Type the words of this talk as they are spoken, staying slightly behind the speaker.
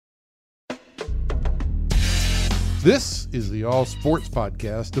This is the All Sports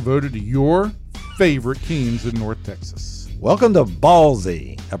Podcast devoted to your favorite teams in North Texas. Welcome to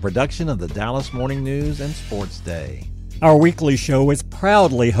Ballsy, a production of the Dallas Morning News and SportsDay. Our weekly show is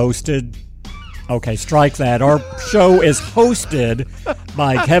proudly hosted. Okay, strike that. Our show is hosted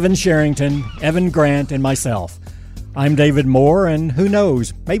by Kevin Sherrington, Evan Grant, and myself. I'm David Moore, and who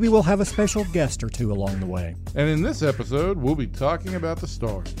knows, maybe we'll have a special guest or two along the way. And in this episode, we'll be talking about the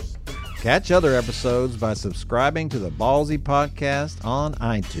Stars. Catch other episodes by subscribing to the Ballsy Podcast on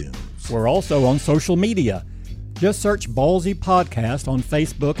iTunes. We're also on social media. Just search Ballsy Podcast on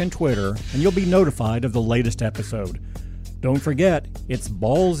Facebook and Twitter, and you'll be notified of the latest episode. Don't forget, it's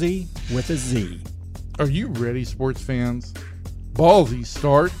Ballsy with a Z. Are you ready, sports fans? Ballsy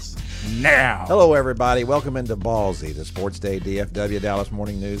starts now. Hello, everybody. Welcome into Ballsy, the SportsDay DFW Dallas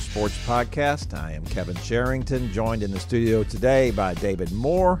Morning News Sports Podcast. I am Kevin Sherrington, joined in the studio today by David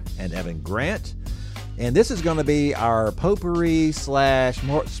Moore and Evan Grant. And this is going to be our potpourri /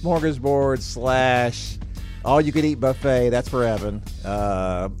 smorgasbord / all-you-could-eat buffet. That's for Evan.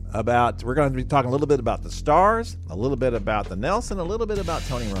 We're going to be talking a little bit about the Stars, a little bit about the Nelson, a little bit about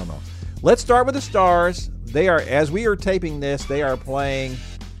Tony Romo. Let's start with the Stars. They are, as we are taping this, they are playing.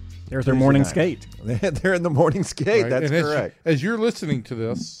 There's their morning skate. They're in the morning skate. Right. That's and correct. As you're listening to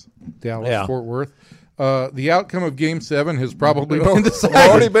this, Dallas, Fort Worth, the outcome of Game 7 has probably been decided.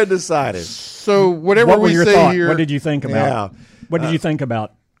 Already been decided. So whatever we say thought? here. What did you think about? What did you think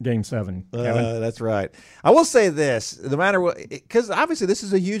about Game 7, Kevin? That's right. I will say this: no matter what, because obviously this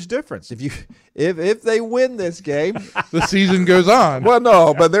is a huge difference. If they win this game, the season goes on. Well,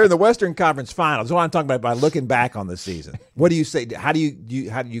 no, but they're in the Western Conference Finals. That's what I'm talking about by looking back on the season. What do you say? How do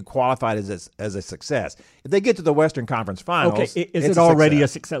you qualify it as a success? If they get to the Western Conference Finals, okay, is it already a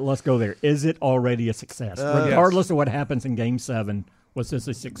success? Let's go there. Is it already a success, regardless of what happens in Game 7? Was this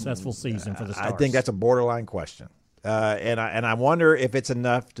a successful season for the Stars? I think that's a borderline question. And I wonder if it's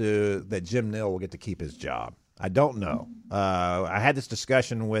enough that Jim Nill will get to keep his job. I don't know. I had this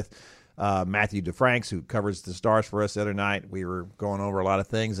discussion with Matthew DeFranks, who covers the Stars for us the other night. We were going over a lot of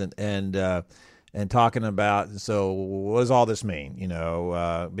things and talking about, so what does all this mean?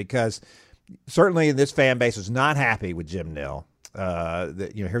 Because certainly this fan base was not happy with Jim Nill.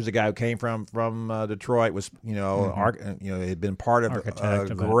 Here's a guy who came from Detroit, was had been part of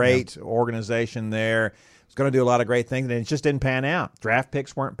a great organization there. Was going to do a lot of great things, and it just didn't pan out. Draft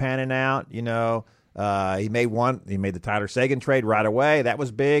picks weren't panning out. He made the Tyler Seguin trade right away. That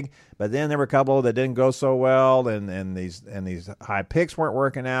was big, but then there were a couple that didn't go so well, and these high picks weren't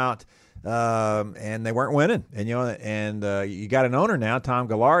working out, and they weren't winning. And you got an owner now, Tom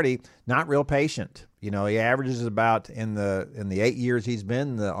Ghilardi, not real patient. He averages about in the 8 years he's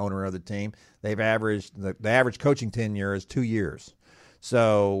been the owner of the team, they've averaged the average coaching tenure is 2 years.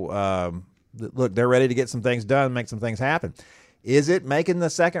 So look, they're ready to get some things done, make some things happen. Is it making the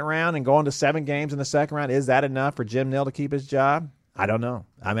second round and going to 7 games in the second round? Is that enough for Jim Nill to keep his job? I don't know.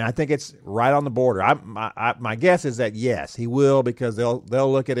 I mean, I think it's right on the border. My guess is that yes, he will, because they'll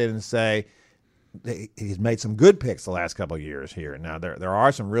look at it and say he's made some good picks the last couple of years here. Now there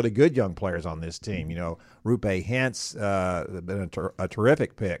are some really good young players on this team. Rupe Hintz, been a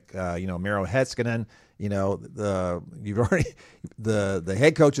terrific pick. Miro Heiskanen. The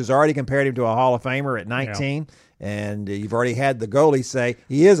head coach has already compared him to a Hall of Famer at 19, and you've already had the goalie say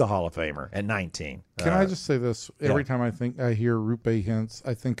he is a Hall of Famer at 19. Can I just say this? Every time I hear Rupe Hintz,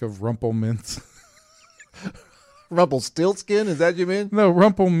 I think of Rumple Mints. Rumpelstiltskin, is that what you mean? No,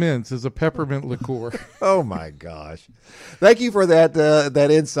 Rumple Mints is a peppermint liqueur. Oh my gosh! Thank you for that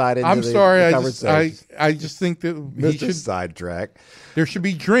insight into the conversation. I just think that he should sidetrack. There should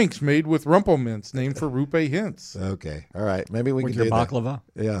be drinks made with Rumple Mints named for Rupe Hintz. Okay, all right. Maybe we with can your do baklava.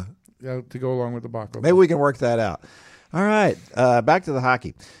 That. Yeah, to go along with the baklava. Maybe we can work that out. All right, back to the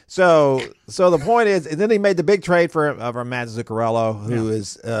hockey. So the point is, and then he made the big trade for Matt Zuccarello, who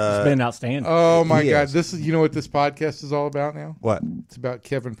is it's been outstanding. Oh my God, this is what this podcast is all about now. What? It's about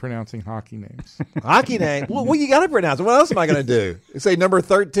Kevin pronouncing hockey names. Hockey name? Well, you got to pronounce it. What else am I going to do? Say number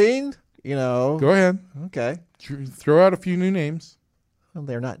 13? Go ahead. Okay. Throw out a few new names. Well,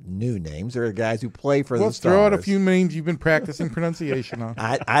 they're not new names. They're guys who play for the Stars. Throw out a few names you've been practicing pronunciation on.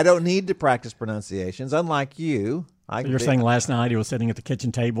 I don't need to practice pronunciations, unlike you. You're saying last night he was sitting at the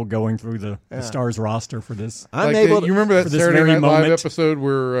kitchen table going through the Stars roster for this. You remember that Saturday Night Live episode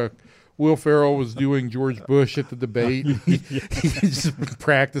where Will Ferrell was doing George Bush at the debate. He's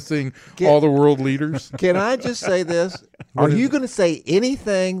practicing all the world leaders. Can I just say this? Are you going to say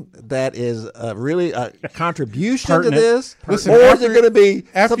anything that is really a contribution to this? Listen, or is it going to be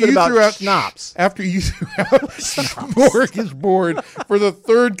something about schnapps? After you threw out smorgasbord for the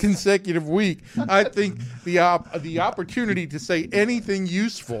third consecutive week, I think the opportunity to say anything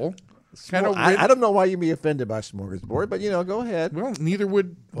useful I don't know why you'd be offended by smorgasbord, but go ahead. Well, neither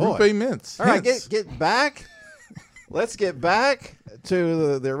would Rupe Mintz. All right, get back. Let's get back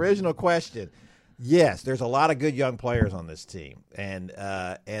to the original question. Yes, there's a lot of good young players on this team, and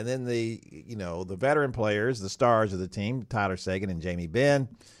then the veteran players, the stars of the team, Tyler Seguin and Jamie Benn.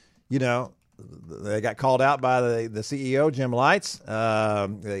 They got called out by the CEO Jim Lights.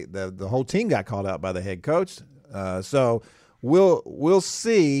 The whole team got called out by the head coach. So we'll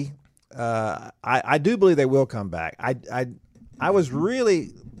see. I do believe they will come back. I was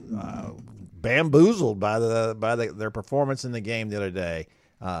really bamboozled by their performance in the game the other day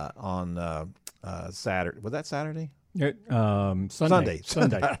on Saturday. Was that Saturday? Sunday.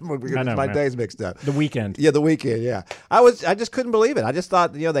 My days mixed up. The weekend. Yeah, the weekend. Yeah, I just couldn't believe it. I just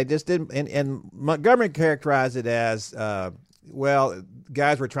thought they just didn't. And Montgomery characterized it as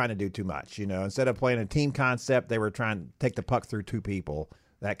guys were trying to do too much. Instead of playing a team concept, they were trying to take the puck through two people.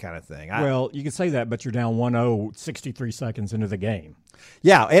 That kind of thing. Well, you can say that, but you're down 1-0 63 seconds into the game.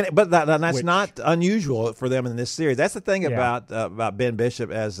 Yeah, but that's not unusual for them in this series. That's the thing about Ben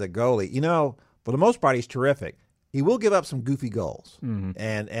Bishop as a goalie. For the most part, he's terrific. He will give up some goofy goals,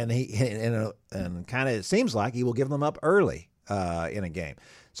 and kind of it seems like he will give them up early in a game.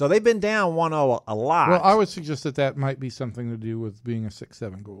 So they've been down 1-0 a lot. Well, I would suggest that might be something to do with being a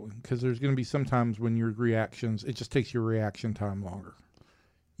 6-7 goalie, because there's going to be some times when your reactions, it just takes your reaction time longer.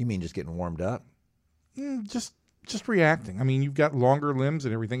 You mean just getting warmed up? Just reacting. I mean, you've got longer limbs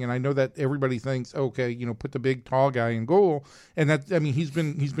and everything, and I know that everybody thinks, okay, put the big tall guy in goal, and he's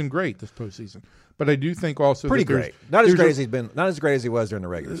been great this postseason. But I do think also pretty great. Not as great as he was during the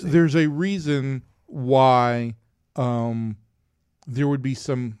regular season. There's a reason why there would be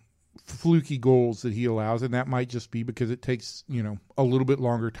some fluky goals that he allows, and that might just be because it takes a little bit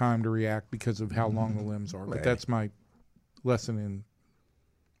longer time to react because of how long the limbs are. But that's my lesson in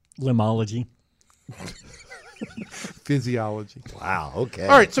limology. Physiology. Wow, okay.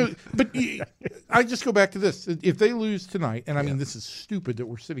 All right, but I just go back to this. If they lose tonight, and I mean, this is stupid that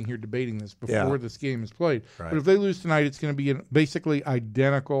we're sitting here debating this before this game is played, right. But if they lose tonight, it's going to be basically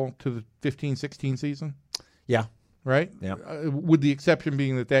identical to the 15-16 season? Yeah. Right? Yeah. With the exception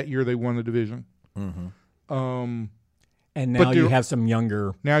being that year they won the division. Mm-hmm. And now you have some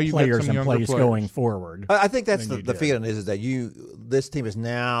younger players in place going forward. I think that's the feeling is that this team is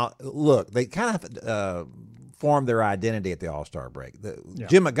now, look, they kind of formed their identity at the All-Star break.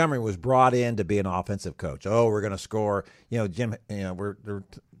 Jim Montgomery was brought in to be an offensive coach. Oh, we're going to score. Jim, they're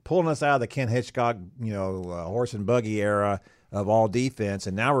pulling us out of the Ken Hitchcock, horse and buggy era of all defense,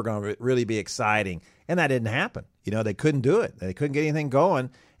 and now we're going to really be exciting. And that didn't happen. They couldn't do it. They couldn't get anything going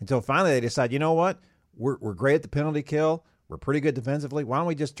until finally they decided, you know what? We're great at the penalty kill. We're pretty good defensively. Why don't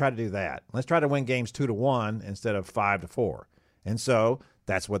we just try to do that? Let's try to win games 2-1 instead of 5-4. And so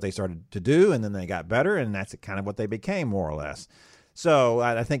that's what they started to do, and then they got better, and that's kind of what they became more or less. So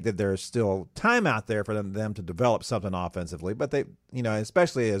I think that there's still time out there for them to develop something offensively. But they,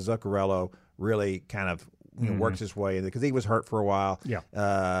 especially as Zuccarello really kind of works his way in because he was hurt for a while. Yeah,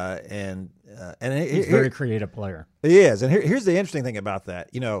 and he's a very creative player. He is, and here's the interesting thing about that.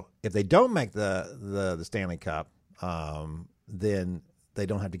 If they don't make the Stanley Cup, then they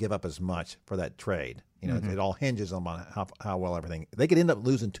don't have to give up as much for that trade. It all hinges on how well everything. They could end up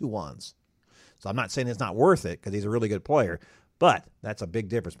losing 2-1s. So I'm not saying it's not worth it because he's a really good player. But that's a big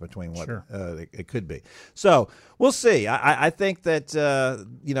difference between what it could be. So we'll see. I think that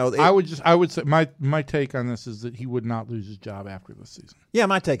I would say my take on this is that he would not lose his job after this season. Yeah,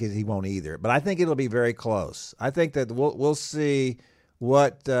 my take is he won't either. But I think it'll be very close. I think that we'll see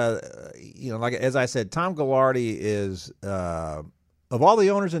what like as I said, Tom Ghilardi is of all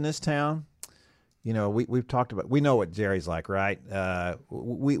the owners in this town. We've talked about. We know what Jerry's like, right?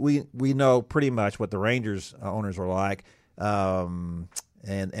 We know pretty much what the Rangers owners are like. And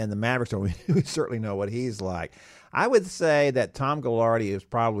the Mavericks, we certainly know what he's like. I would say that Tom Ghilardi is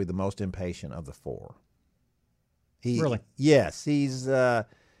probably the most impatient of the four. Really? Yes. He's, he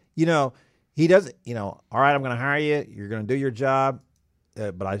doesn't, all right, I'm going to hire you. You're going to do your job,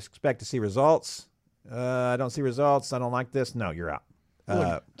 but I expect to see results. I don't see results. I don't like this. No, you're out.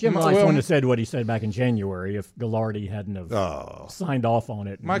 Jim Rice wouldn't have said what he said back in January if Gallardi hadn't have signed off on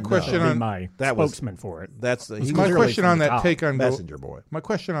it. My question on my spokesman for it. That's my question on that take on messenger boy. My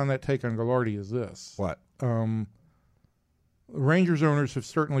question on that take on Gallardi is this: What? Rangers owners have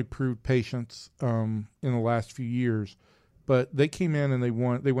certainly proved patience in the last few years, but they came in and they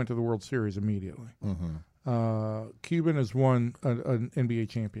won. They went to the World Series immediately. Mm-hmm. Cuban has won an NBA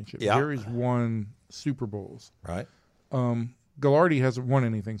championship. Yeah. Gary's won Super Bowls. Right. Gallardi hasn't won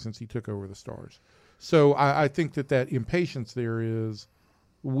anything since he took over the Stars. So I think that impatience there is,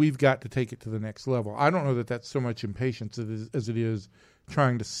 we've got to take it to the next level. I don't know that that's so much impatience as it is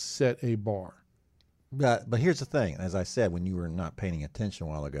trying to set a bar. But here's the thing. As I said, when you were not paying attention a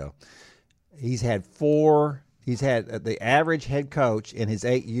while ago, he's had the average head coach in his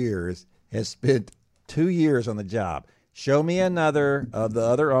 8 years has spent 2 years on the job. Show me another of the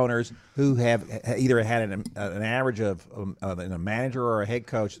other owners who have either had an average of a manager or a head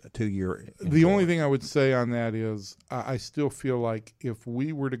coach 2 year. The only thing I would say on that is I still feel like if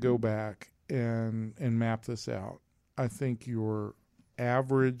we were to go back and map this out, I think your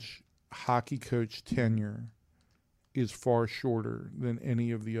average hockey coach tenure is far shorter than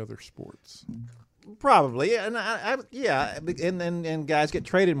any of the other sports. Probably, and and guys get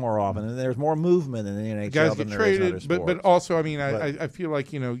traded more often, and there's more movement in the NHL guys than get there is in traded, other sports. but also, I mean, I feel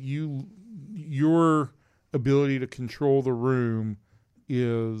like your ability to control the room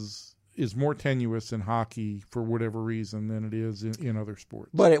is more tenuous in hockey for whatever reason than it is in other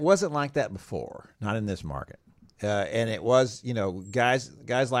sports. But it wasn't like that before, not in this market. And it was,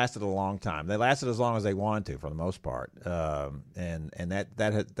 guys lasted a long time. They lasted as long as they wanted to, for the most part. And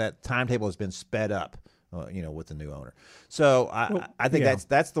that timetable has been sped up, with the new owner. So I think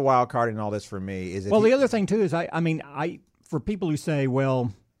that's the wild card in all this for me. The other thing too is I for people who say,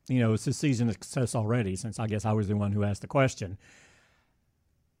 well, it's a season of success already, since I guess I was the one who asked the question.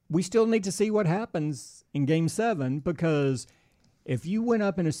 We still need to see what happens in Game 7, because if you went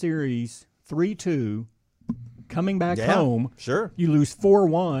up in a series 3-2. Coming back home, sure, you lose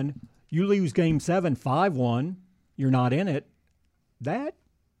 4-1, you lose Game 7 5-1, you're not in it. That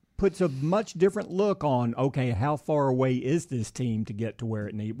puts a much different look on, okay, how far away is this team to get to where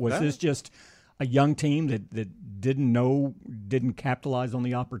it needs? Was this just a young team that didn't capitalize on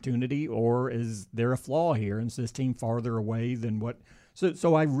the opportunity, or is there a flaw here, and is this team farther away than what?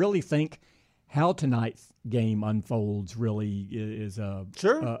 So I really think how tonight's game unfolds really is a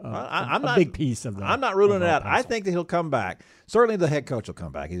big piece of that. I'm not ruling it out. I think that he'll come back. Certainly the head coach will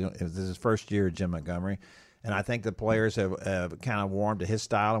come back. This is his first year, Jim Montgomery, and I think the players have kind of warmed to his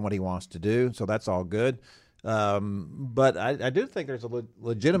style and what he wants to do, so that's all good. But I do think there's a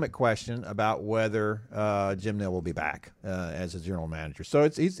legitimate question about whether Jim Nill will be back as a general manager. So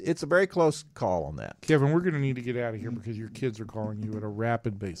it's a very close call on that. Kevin, we're going to need to get out of here because your kids are calling you at a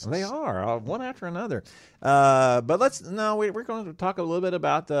rapid basis. They are, one after another. But we're going to talk a little bit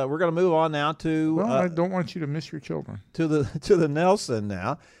about we're going to move on now to. Well, I don't want you to miss your children. To the Nelson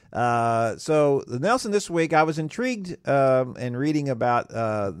now. So the Nelson this week, I was intrigued in reading about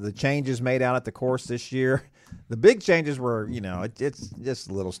the changes made out at the course this year. The big changes were, it's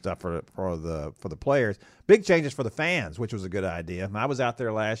just little stuff for the players. Big changes for the fans, which was a good idea. I was out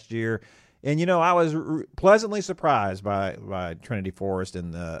there last year, and I was pleasantly surprised by Trinity Forest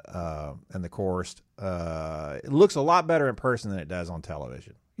and the course. It looks a lot better in person than it does on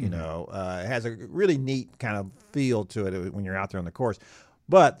television. It has a really neat kind of feel to it when you're out there on the course.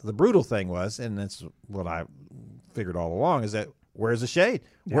 But the brutal thing was, and that's what I figured all along, is that where's the shade?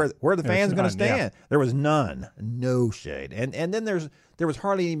 Yeah. Where are the fans going to stand? Yeah. There was none, no shade, and then there was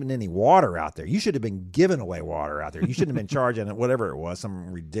hardly even any water out there. You should have been giving away water out there. You shouldn't have been charging it, whatever it was,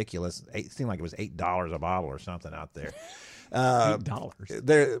 some ridiculous. It seemed like it was $8 a bottle or something out there.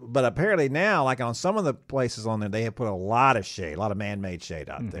 $8. But apparently now, like on some of the places on there, they have put a lot of shade, a lot of man-made shade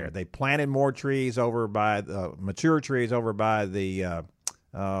out there. They planted more trees over by mature trees over by the.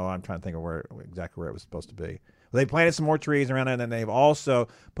 I'm trying to think of exactly where it was supposed to be. They planted some more trees around it, and they've also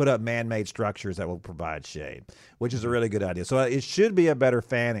put up man-made structures that will provide shade, which is a really good idea. So it should be a better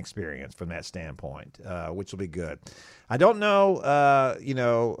fan experience from that standpoint, which will be good. I don't know,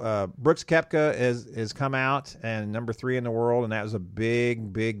 Brooks Koepka has come out and number 3 in the world, and that was a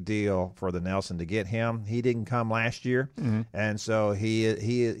big, big deal for the Nelson to get him. He didn't come last year, and so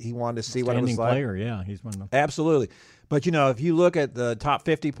he wanted to see what it was like. Player, yeah, he's one of them. Absolutely. But, if you look at the top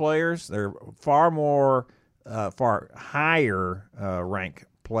 50 players, they're far higher rank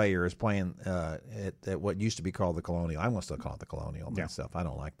players playing at what used to be called the Colonial. I'm going to still call it the Colonial myself. I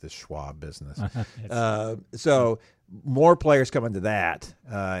don't like this Schwab business. more players coming to that,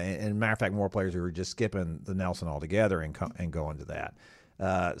 and matter of fact, more players who are just skipping the Nelson altogether and going to that.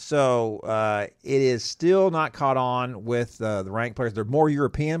 So it is still not caught on with the ranked players. There are more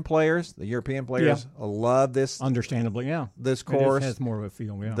European players. The European players love this. Understandably, this course. It has more of a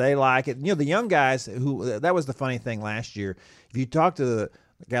feel, They like it. The young guys that was the funny thing last year. If you talk to a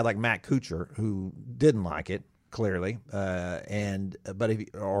guy like Matt Kuchar, who didn't like it, clearly,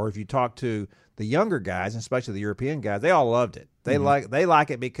 if you talk to the younger guys, especially the European guys, they all loved it. They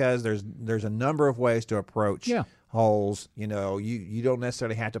like it because there's a number of ways to approach holes. You don't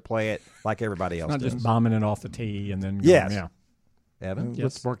necessarily have to play it like everybody else does. Not just bombing it off the tee and then Evan,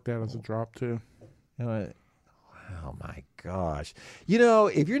 let's mark that as a drop too. Oh my gosh!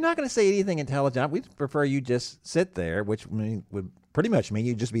 If you're not going to say anything intelligent, we'd prefer you just sit there, which would pretty much mean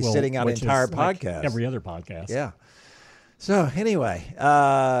you'd just be sitting out an entire podcast, like every other podcast. Yeah. So anyway,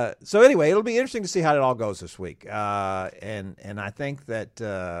 it'll be interesting to see how it all goes this week, and I think that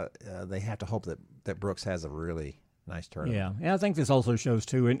they have to hope that Brooks has a really nice tournament. Yeah, and I think this also shows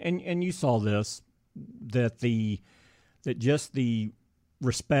too, and you saw this that just the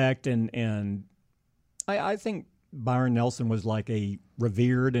respect and I think Byron Nelson was like a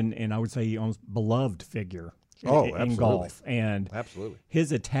revered and I would say almost beloved figure in golf, and absolutely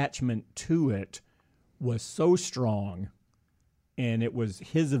his attachment to it was so strong. And it was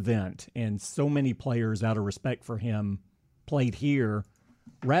his event, and so many players, out of respect for him, played here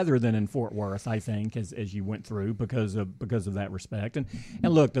rather than in Fort Worth, I think, as you went through because of that respect. And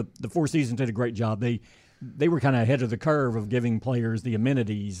look, the Four Seasons did a great job. They were kind of ahead of the curve of giving players the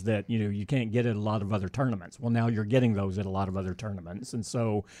amenities that you can't get at a lot of other tournaments. Well, now you're getting those at a lot of other tournaments, and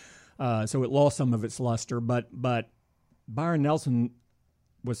so it lost some of its luster. But Byron Nelson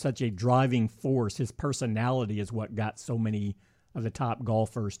was such a driving force. His personality is what got so many of the top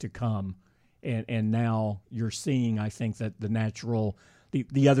golfers to come, and now you're seeing, I think, that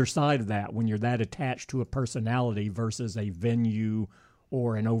the other side of that, when you're that attached to a personality versus a venue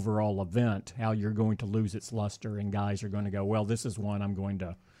or an overall event, how you're going to lose its luster, and guys are going to go, well, this is one I'm going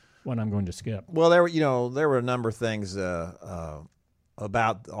to skip. Well, there were a number of things about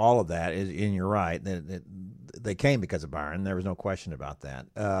all of that, and you're right that they came because of Byron. There was no question about that.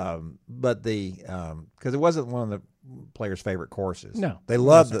 But because it wasn't one of the players' favorite courses. No, they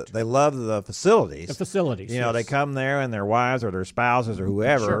loved the facilities. The facilities. They come there and their wives or their spouses or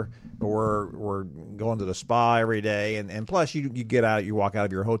whoever were going to the spa every day, and plus you walk out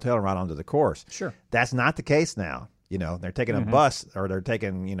of your hotel and right onto the course. Sure, that's not the case now. They're taking a bus or they're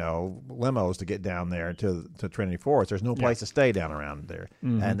taking, limos to get down there to Trinity Forest. There's no place to stay down around there.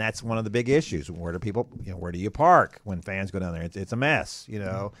 Mm-hmm. And that's one of the big issues. Where do you park when fans go down there? It's a mess,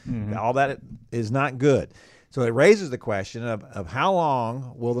 Mm-hmm. All that is not good. So it raises the question of how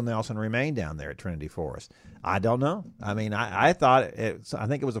long will the Nelson remain down there at Trinity Forest? I don't know. I mean, I think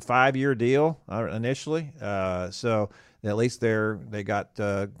it was a 5-year deal initially. So at least they got,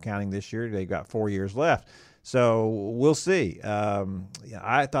 counting this year, they got 4 years left. So we'll see.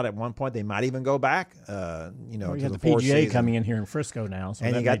 I thought at one point they might even go back. You have the PGA coming in here in Frisco now, so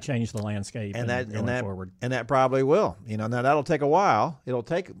that may change the landscape going forward. And that probably will. Now that'll take a while. It'll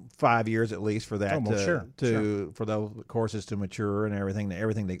take 5 years at least for that for those courses to mature and everything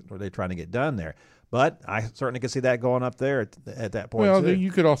they're trying to get done there. But I certainly could see that going up there at that point. Well, you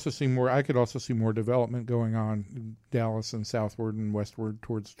could also see more. I could also see more development going on in Dallas and southward and westward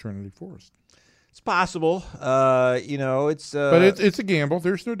towards Trinity Forest. It's possible, it's. But it's a gamble.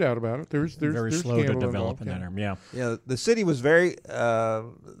 There's no doubt about it. There's very slow to develop in that area. Yeah. The city was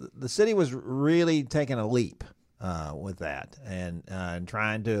the city was really taking a leap with that and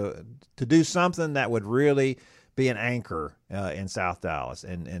trying to do something that would really be an anchor in South Dallas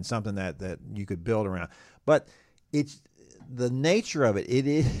and something that you could build around. But it's. The nature of it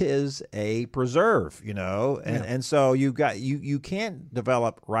is a preserve, and so you can't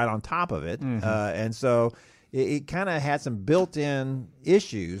develop right on top of it, and so it kind of had some built-in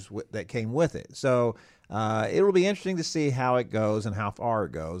issues that came with it. So it'll be interesting to see how it goes and how far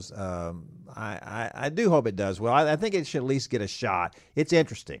it goes. I do hope it does well. I think it should at least get a shot. It's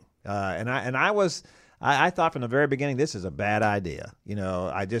interesting, I thought from the very beginning this is a bad idea.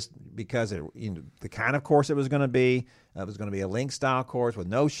 Because the kind of course it was going to be. It was going to be a link-style course with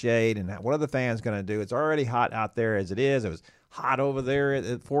no shade, and what are the fans going to do? It's already hot out there as it is. It was hot over there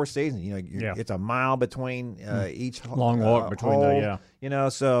at Four Seasons. It's a mile between each long walk between hole,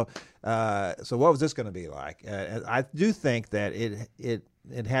 So what was this going to be like? I do think that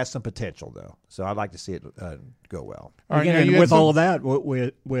it has some potential though. So I'd like to see it go well. Again, and with all of that,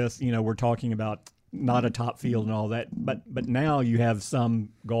 with we're talking about not a top field and all that, but now you have some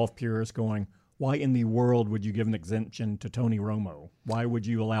golf purists going, why in the world would you give an exemption to Tony Romo? Why would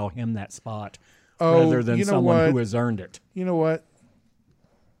you allow him that spot rather than someone who has earned it? You know what?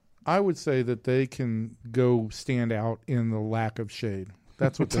 I would say that they can go stand out in the lack of shade.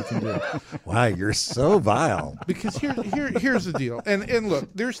 That's what they can do. Wow, you're so vile. Because here's the deal. And look,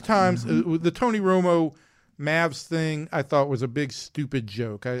 there's times the Tony Romo Mavs thing I thought was a big stupid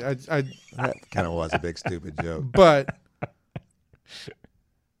joke. That kind of was a big stupid joke. But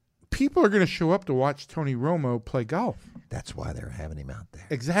people are going to show up to watch Tony Romo play golf. That's why they're having him out there.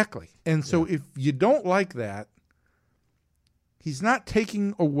 Exactly. And so if you don't like that, he's not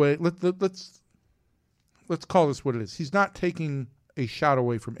taking away. Let's call this what it is. He's not taking a shot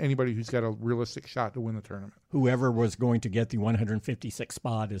away from anybody who's got a realistic shot to win the tournament. Whoever was going to get the 156th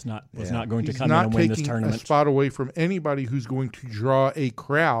spot was not going to come in and win this tournament. He's not taking a spot away from anybody who's going to draw a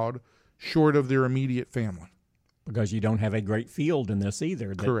crowd short of their immediate family. Because you don't have a great field in this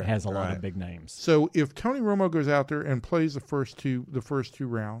either that has a lot of big names. So if Tony Romo goes out there and plays the first two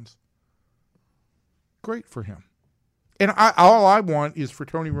rounds, great for him. And all I want is for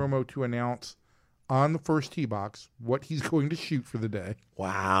Tony Romo to announce on the first tee box what he's going to shoot for the day.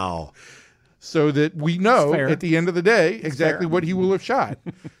 Wow. So that we know at the end of the day exactly what he will have shot.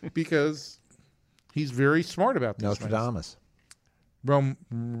 Because he's very smart about this. Nostradamus.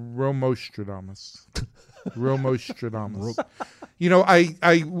 Romostradamus. Romostradamus. You know,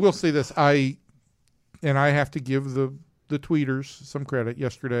 I will say this. I have to give the tweeters some credit.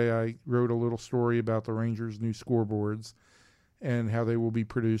 Yesterday I wrote a little story about the Rangers' new scoreboards and how they will be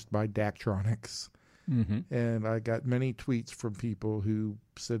produced by Daktronics. Mm-hmm. And I got many tweets from people who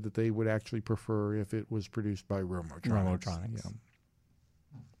said that they would actually prefer if it was produced by Romotronics. Yeah.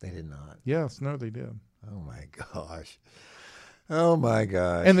 They did not. Yes, no, they did. Oh, my gosh. Oh, my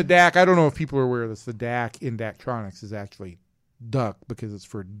gosh. And the DAC, I don't know if people are aware of this, the DAC in Daktronics is actually Duck because it's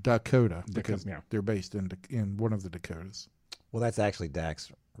for Dakota because they're based in one of the Dakotas. Well, that's actually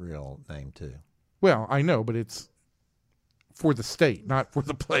Dak's real name, too. Well, I know, but it's for the state, not for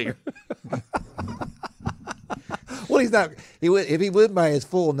the player. Well, he's not. If he went by his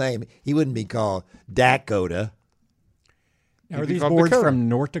full name, he wouldn't be called Dakota. Are these boards from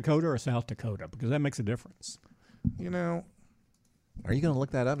North Dakota or South Dakota? Because that makes a difference. You know. Are you going to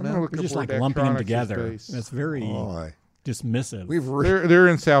look that up now? We're just like lumping them together. That's very dismissive. They're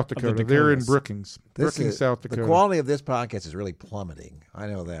in South Dakota. They're in Brookings. Brookings, South Dakota. The quality of this podcast is really plummeting. I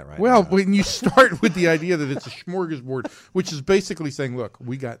know that now. Well, when you start with the idea that it's a smorgasbord, which is basically saying, look,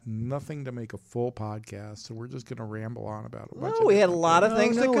 we got nothing to make a full podcast, so we're just going to ramble on about it. No, we had a lot of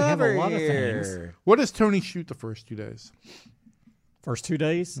things to cover here. What does Tony shoot the first 2 days? First 2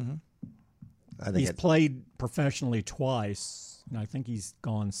 days? Mm-hmm. I think he's played professionally twice, and I think he's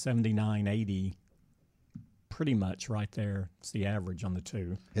gone 79-80. Pretty much right there. It's the average on the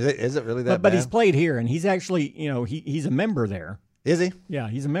two. Is it really that bad? But he's played here, and he's actually, he's a member there. Is he? Yeah,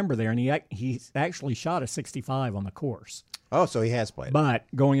 he's a member there, and he's actually shot a 65 on the course. Oh, so he has played. But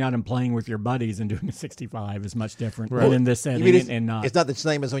going out and playing with your buddies and doing a 65 is much different than in this setting. And not. It's not the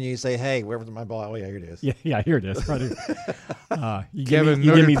same as when you say, "Hey, where's my ball?" Oh, yeah, here it is. Yeah, here it is. Right here. Kevin,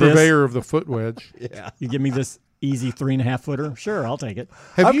 noted purveyor of the foot wedge. Yeah, you give me this easy 3.5-footer. Sure, I'll take it.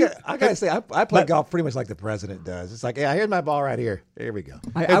 I gotta say, I play golf pretty much like the president does. It's like, yeah, here's my ball right here. Here we go.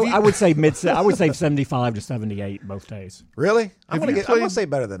 I would say I would say 75 to 78 both days. Really? I'm gonna say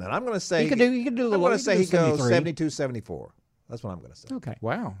better than that. I'm gonna say you can do. I'm gonna say he goes 72, 74. That's what I'm gonna say. Okay.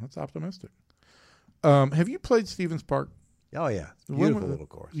 Wow, that's optimistic. Have you played Stevens Park? Oh yeah, beautiful little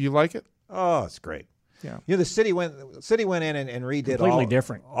course. You like it? Oh, it's great. Yeah. The city went in and redid completely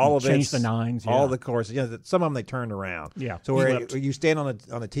different. All of it. Changed the nines. Yeah. All the courses. Some of them they turned around. Yeah. So where you stand on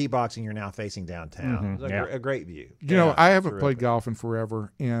the tee box and you're now facing downtown. Mm-hmm. It's a great view. I haven't played golf in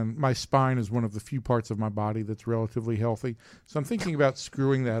forever, and my spine is one of the few parts of my body that's relatively healthy. So I'm thinking about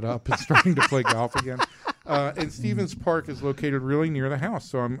screwing that up and starting to play golf again. And Stevens Park is located really near the house,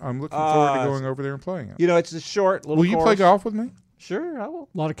 so I'm looking forward to going over there and playing it. It's a short little Will you play golf with me? Sure, I will.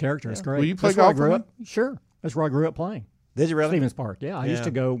 A lot of character. It's great. Will you play golf with me? Sure. That's where I grew up playing. Did you really? Stevens Park. Yeah, I used to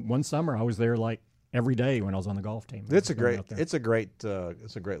go one summer. I was there like every day when I was on the golf team. It's a great little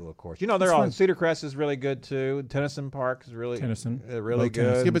course. They're all Cedar Crest is really good too. Tennyson Park is really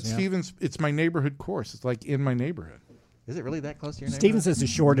good. Yeah, but Stevens, it's my neighborhood course. It's like in my neighborhood. Is it really that close to your neighborhood? Stevens is the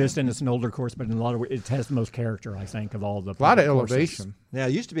shortest and it's an older course, but in a lot of ways it has the most character, I think, of all the. A lot of elevation. Yeah,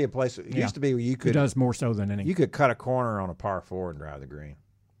 it used to be a place. It used to be where you could. It does more so than any. You could cut a corner on a par 4 and drive the green.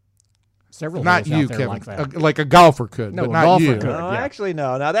 Several not you, out there Kevin. like that. Like a golfer could, no, but a not golfer you. could. No, actually,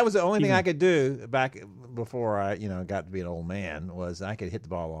 no. Now that was the only thing I could do back before I, got to be an old man was I could hit the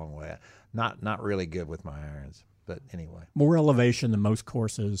ball a long way. Not really good with my irons, but anyway. More elevation than most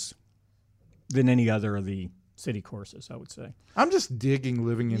courses than any other of the city courses, I would say. I'm just digging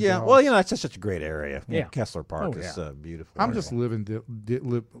living in Yeah, Dallas. well, it's just such a great area. Yeah. Kessler Park Oh, is yeah. beautiful. I'm just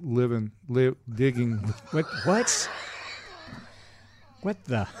digging. What? What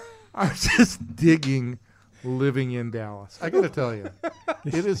the? I'm just digging living in Dallas. I got to tell you,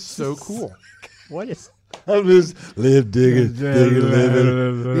 it is so cool. What is? I'm just living.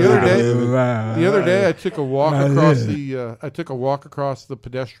 The other day, I took a walk across the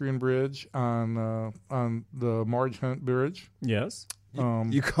pedestrian bridge on the Marge Hunt Bridge. Yes.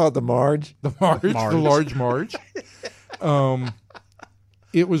 You call it the Marge? The large Marge.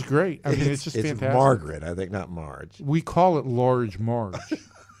 It was great. I mean, it's just fantastic. It's Margaret, I think, not Marge. We call it large Marge.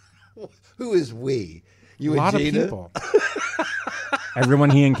 Who is we? You A lot and of Gina? people. Everyone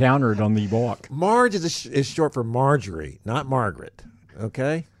he encountered on the walk. Marge is short for Marjorie, not Margaret.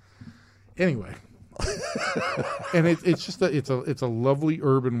 Okay. Anyway, and it's just it's a lovely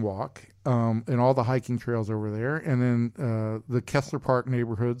urban walk, and all the hiking trails over there, and then the Kessler Park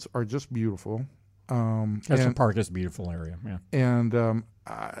neighborhoods are just beautiful. Kessler Park is a beautiful area. Yeah. And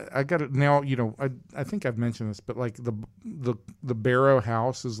I got it now. You know, I think I've mentioned this, but like the Barrow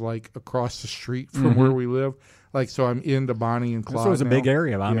House is like across the street from where we live. Like, so I'm into Bonnie and Clyde. So it's a now. big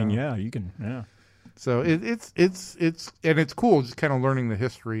area. I mean, yeah, you can. Yeah. So it's and it's cool just kind of learning the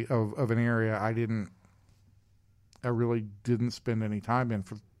history of an area I really didn't spend any time in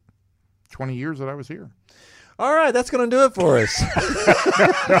for 20 years that I was here. All right, that's going to do it for us.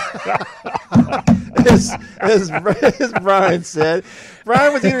 As Brian said,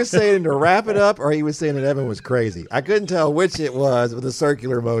 Brian was either saying to wrap it up or he was saying that Evan was crazy. I couldn't tell which it was with the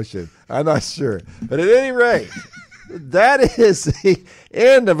circular motion. I'm not sure. But at any rate, that is the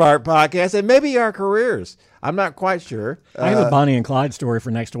end of our podcast and maybe our careers. I'm not quite sure. I have a Bonnie and Clyde story for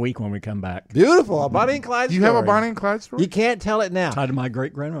next week when we come back. Beautiful. A Bonnie and Clyde Do you story. have a Bonnie and Clyde story? You can't tell it now. Tied to my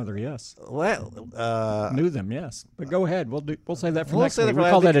great grandmother, yes. Well, Knew them, yes. But go ahead. We'll save that for We'll next say week. that for We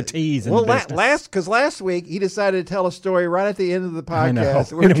call last that a week. tease in Well, the business. because last week he decided to tell a story right at the end of the I know.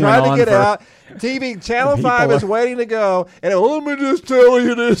 podcast. And We're it trying went to get on for- out. TV Channel People 5 is are- waiting to go, and let me just tell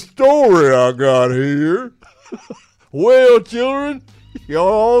you this story I got here. Well, children,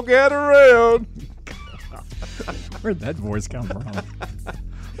 y'all get around. Where'd that voice come from?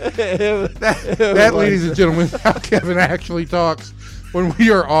 That, ladies and gentlemen, is how Kevin actually talks when we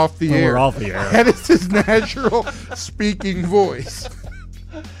are off the air. We're off the air. That is his natural speaking voice.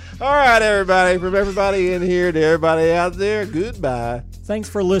 All right, everybody. From everybody in here to everybody out there, goodbye. Thanks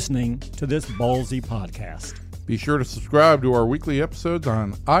for listening to this ballsy podcast. Be sure to subscribe to our weekly episodes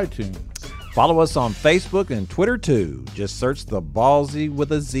on iTunes. Follow us on Facebook and Twitter, too. Just search the Ballsy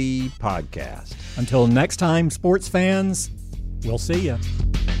with a Z podcast. Until next time, sports fans, we'll see you.